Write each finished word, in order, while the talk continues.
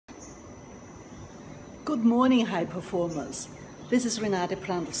Good morning, high performers. This is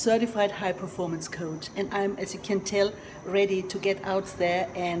Renate, certified high performance coach, and I'm, as you can tell, ready to get out there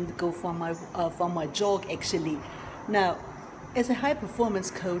and go for my jog actually. Now, as a high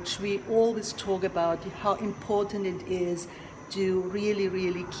performance coach, we always talk about how important it is to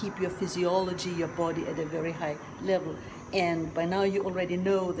really keep your physiology, your body at a very high level. And by now you already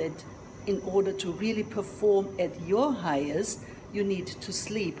know that in order to really perform at your highest, you need to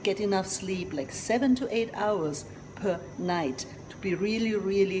sleep, get enough sleep, like 7 to 8 hours per night, to be really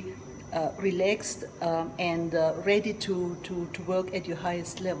relaxed and ready to work at your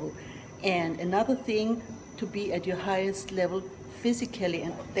highest level. And another thing to be at your highest level physically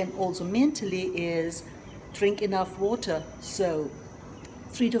and then also mentally is drink enough water. So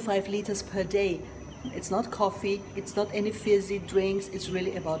 3 to 5 liters per day. It's not coffee, it's not any fizzy drinks, it's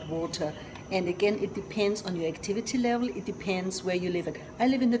really about water. And again, it depends on your activity level, it depends where you live at. I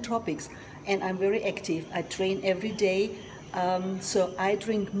live in the tropics and I'm very active. I train every day, so I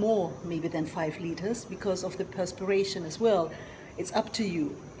drink more maybe than 5 liters because of the perspiration as well. It's up to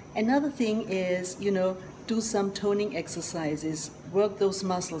you. Another thing is, do some toning exercises, work those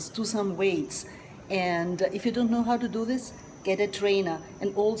muscles, do some weights. And if you don't know how to do this, get a trainer.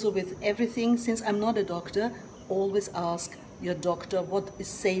 And also with everything, since I'm not a doctor, always ask your doctor what is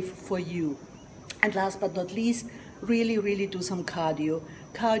safe for you. And last but not least, really do some cardio.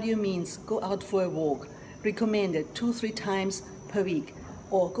 Cardio means go out for a walk, recommended 2-3 times per week,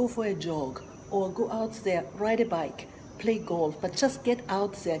 or go for a jog, or go out there, ride a bike, play golf, but just get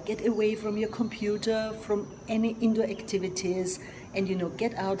out there, get away from your computer, from any indoor activities, and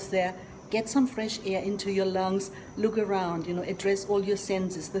get out there, get some fresh air into your lungs, look around, address all your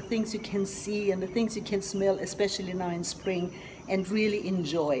senses, the things you can see and the things you can smell, especially now in spring, and really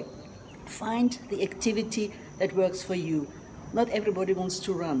enjoy. Find the activity that works for you. Not everybody wants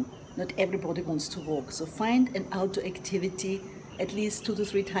to run, not everybody wants to walk, so find an outdoor activity at least 2 to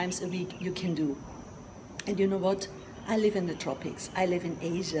 3 times a week you can do. And you know what? I live in the tropics, I live in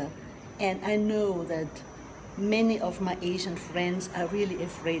Asia, and I know that many of my Asian friends are really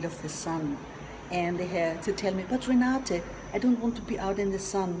afraid of the sun, and they have to tell me, but Renate, I don't want to be out in the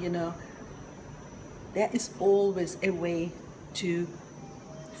sun, There is always a way to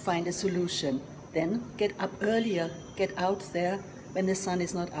find a solution. Then get up earlier, get out there when the sun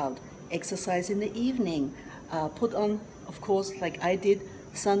is not out. Exercise in the evening. Put on, of course, like I did,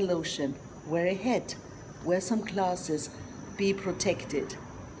 sun lotion. Wear a hat, wear some glasses, be protected.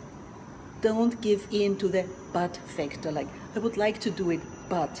 Don't give in to the but factor, like I would like to do it,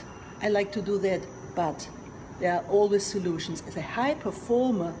 but I like to do that, but there are always solutions. As a high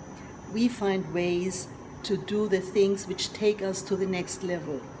performer, we find ways to do the things which take us to the next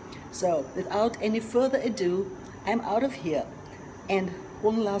level. So without any further ado, I'm out of here. And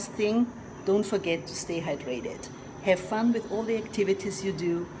one last thing, don't forget to stay hydrated. Have fun with all the activities you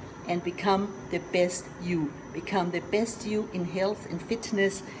do, and become the best you. Become the best you in health and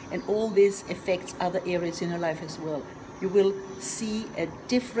fitness, and all this affects other areas in your life as well. You will see a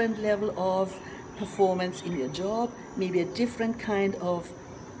different level of performance in your job, maybe a different kind of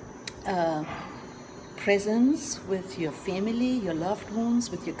presence with your family, your loved ones,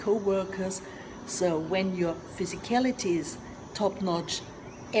 with your co-workers. So when your physicality is top-notch,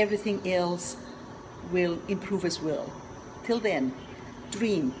 everything else will improve as well. Till then,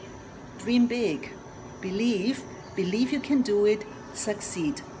 dream big, believe you can do it,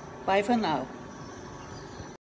 succeed. Bye for now.